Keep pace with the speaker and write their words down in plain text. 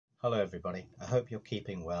Hello everybody, I hope you're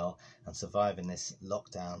keeping well and surviving this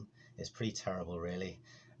lockdown. It's pretty terrible really.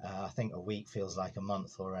 I think a week feels like a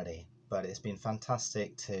month already, but it's been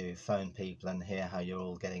fantastic to phone people and hear how you're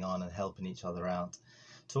all getting on and helping each other out.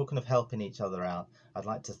 Talking of helping each other out, I'd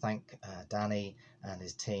like to thank Danny and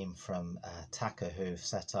his team from TACA who've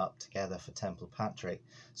set up together for Temple Patrick.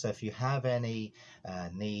 So if you have any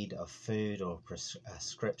need of food or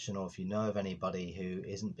prescription, or if you know of anybody who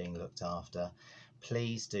isn't being looked after,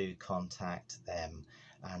 please do contact them,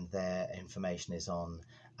 and their information is on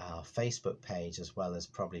our Facebook page as well as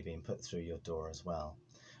probably being put through your door as well.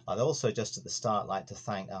 I'd also just at the start like to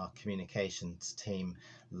thank our communications team,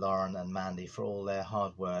 Lauren and Mandy, for all their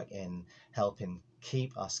hard work in helping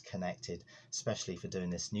keep us connected, especially for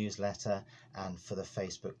doing this newsletter and for the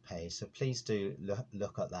Facebook page. So please do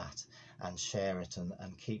look at that and share it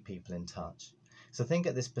and keep people in touch. So I think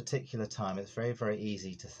at this particular time, it's very, very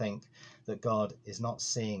easy to think that God is not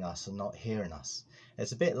seeing us and not hearing us.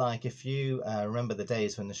 It's a bit like if you remember the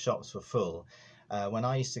days when the shops were full. When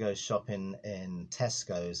I used to go shopping in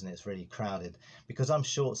Tesco's and it's really crowded, because I'm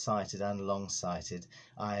short-sighted and long-sighted,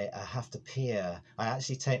 I have to peer. I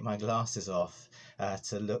actually take my glasses off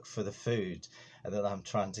to look for the food that I'm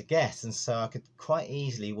trying to get, and so I could quite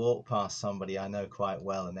easily walk past somebody I know quite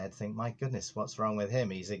well and they'd think, my goodness, what's wrong with him?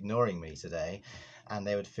 He's ignoring me today, and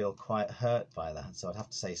they would feel quite hurt by that. So I'd have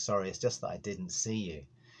to say, sorry, it's just that I didn't see you.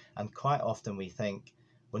 And quite often we think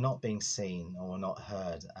we're not being seen or we're not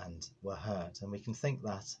heard and we're hurt, and we can think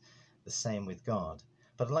that the same with God.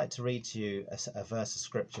 But I'd like to read to you a verse of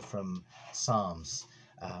scripture from Psalms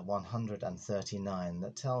 139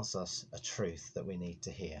 that tells us a truth that we need to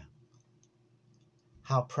hear.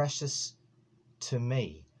 How precious to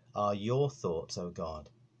me are your thoughts, O God!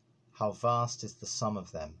 How vast is the sum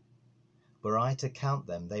of them! Were I to count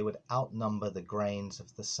them, they would outnumber the grains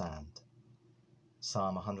of the sand.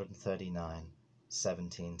 Psalm 139,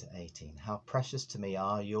 17 to 18. How precious to me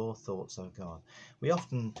are your thoughts, O God! We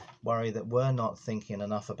often worry that we're not thinking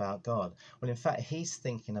enough about God. Well, in fact, he's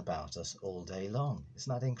thinking about us all day long.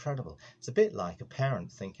 Isn't that incredible? It's a bit like a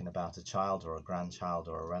parent thinking about a child or a grandchild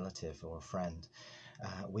or a relative or a friend.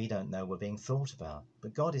 We don't know we're being thought about,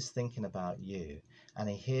 but God is thinking about you, and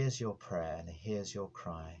he hears your prayer and he hears your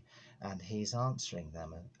cry, and he's answering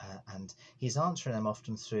them, and he's answering them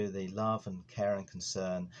often through the love and care and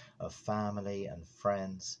concern of family and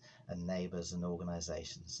friends and neighbours and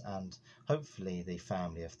organisations, and hopefully the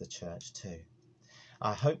family of the church too.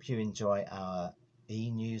 I hope you enjoy our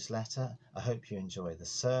e-newsletter. I hope you enjoy the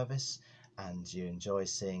service, and you enjoy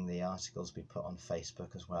seeing the articles we put on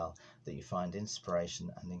Facebook as well, that you find inspiration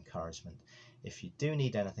and encouragement. If you do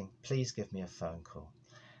need anything, please give me a phone call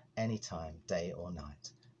anytime, day or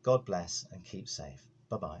night. God bless and keep safe.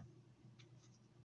 Bye-bye.